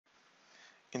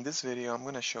In this video, I'm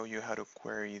going to show you how to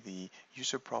query the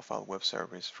user profile web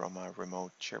service from a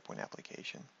remote SharePoint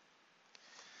application.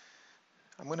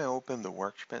 I'm going to open the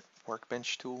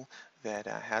Workbench tool that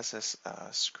has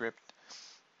a script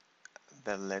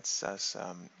that lets us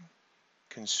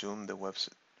consume the web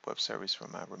service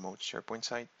from a remote SharePoint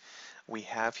site. We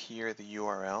have here the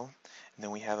URL, and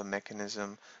then we have a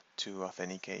mechanism to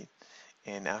authenticate.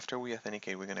 And after we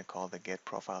authenticate, we're going to call the get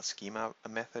profile schema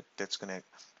method that's going to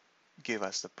give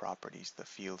us the properties, the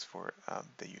fields for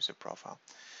the user profile.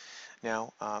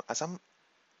 Now, as I'm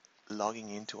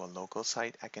logging into a local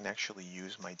site, I can actually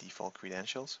use my default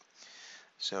credentials.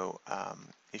 So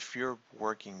if you're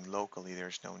working locally,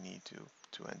 there's no need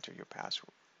to enter your password,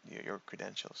 your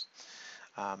credentials.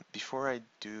 Before I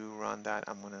do run that,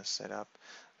 I'm going to set up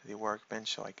the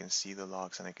Workbench so I can see the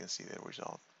logs and I can see the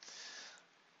result.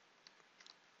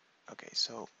 Okay,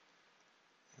 so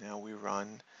now we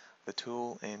run the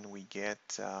tool and we get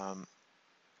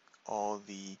all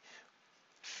the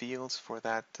fields for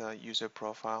that user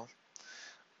profile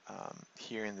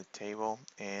here in the table,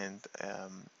 and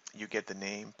you get the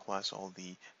name plus all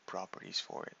the properties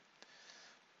for it.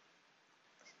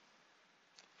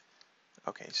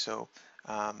 Okay, so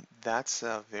that's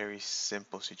a very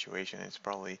simple situation. It's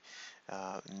probably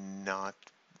not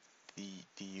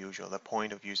the usual. The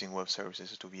point of using web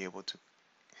services is to be able to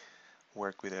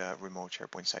work with a remote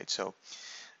SharePoint site. So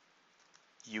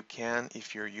you can,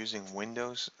 if you're using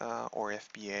Windows or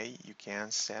FBA, you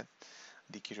can set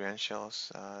the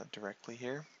credentials directly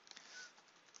here.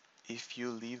 If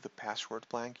you leave the password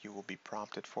blank, you will be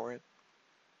prompted for it.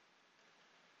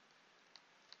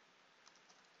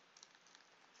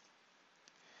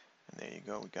 And there you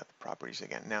go, we got the properties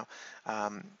again. Now,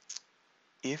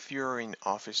 if you're in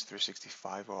Office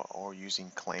 365 or using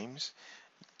claims,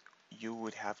 you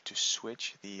would have to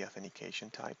switch the authentication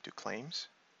type to claims.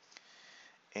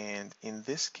 And in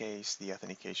this case, the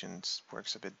authentication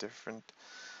works a bit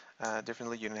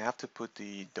differently. You don't have to put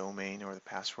the domain or the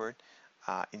password.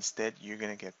 Instead, you're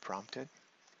going to get prompted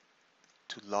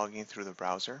to log in through the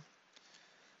browser.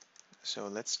 So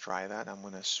let's try that. I'm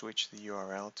going to switch the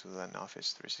URL to an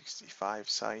Office 365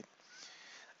 site.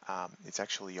 It's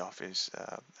actually Office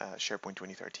SharePoint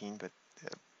 2013, but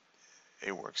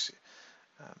it works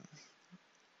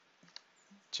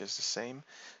just the same.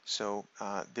 So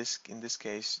in this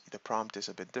case, the prompt is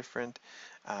a bit different.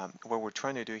 What we're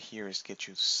trying to do here is get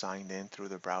you signed in through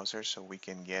the browser so we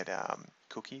can get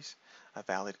cookies,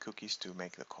 valid cookies to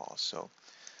make the call. So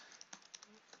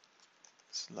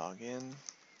let's log in.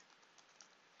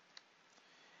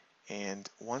 And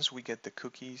once we get the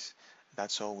cookies,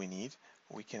 that's all we need.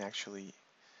 We can actually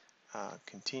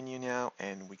continue now,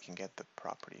 and we can get the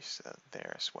properties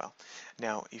there as well.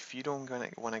 Now, if you don't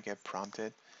want to get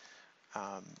prompted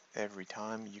every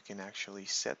time, you can actually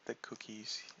set the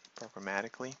cookies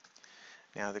programmatically.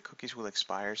 Now, the cookies will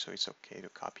expire, so it's okay to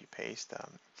copy paste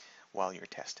while you're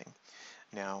testing.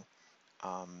 Now,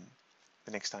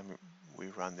 the next time we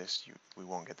run this, we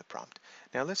won't get the prompt.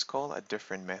 Now, let's call a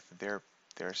different method. There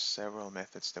are several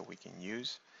methods that we can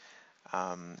use.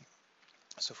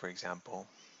 So for example,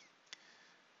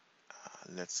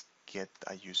 let's get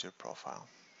a user profile.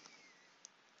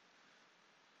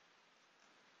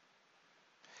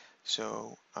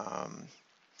 So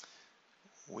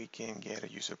we can get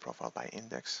a user profile by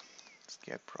index. Let's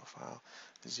get profile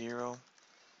 0.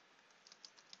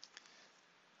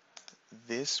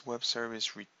 This web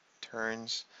service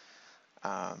returns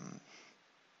an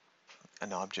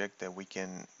object that we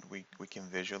can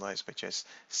visualize by just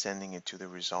sending it to the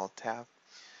result tab.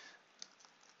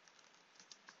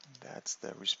 That's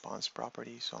the response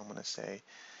property. So I'm going to say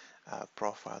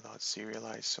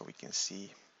profile.serialize so we can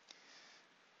see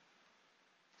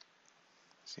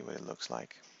what it looks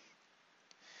like.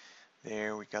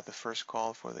 There we got the first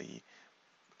call for the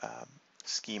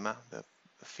schema, the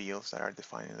fields that are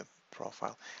defined in the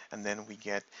profile, and then we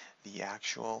get the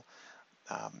actual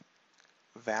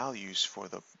values for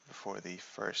the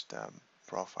first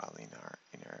profile in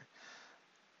our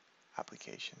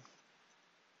application.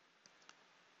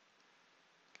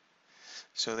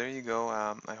 So there you go.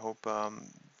 I hope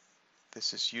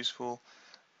this is useful.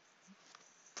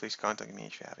 Please contact me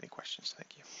if you have any questions.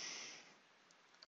 Thank you.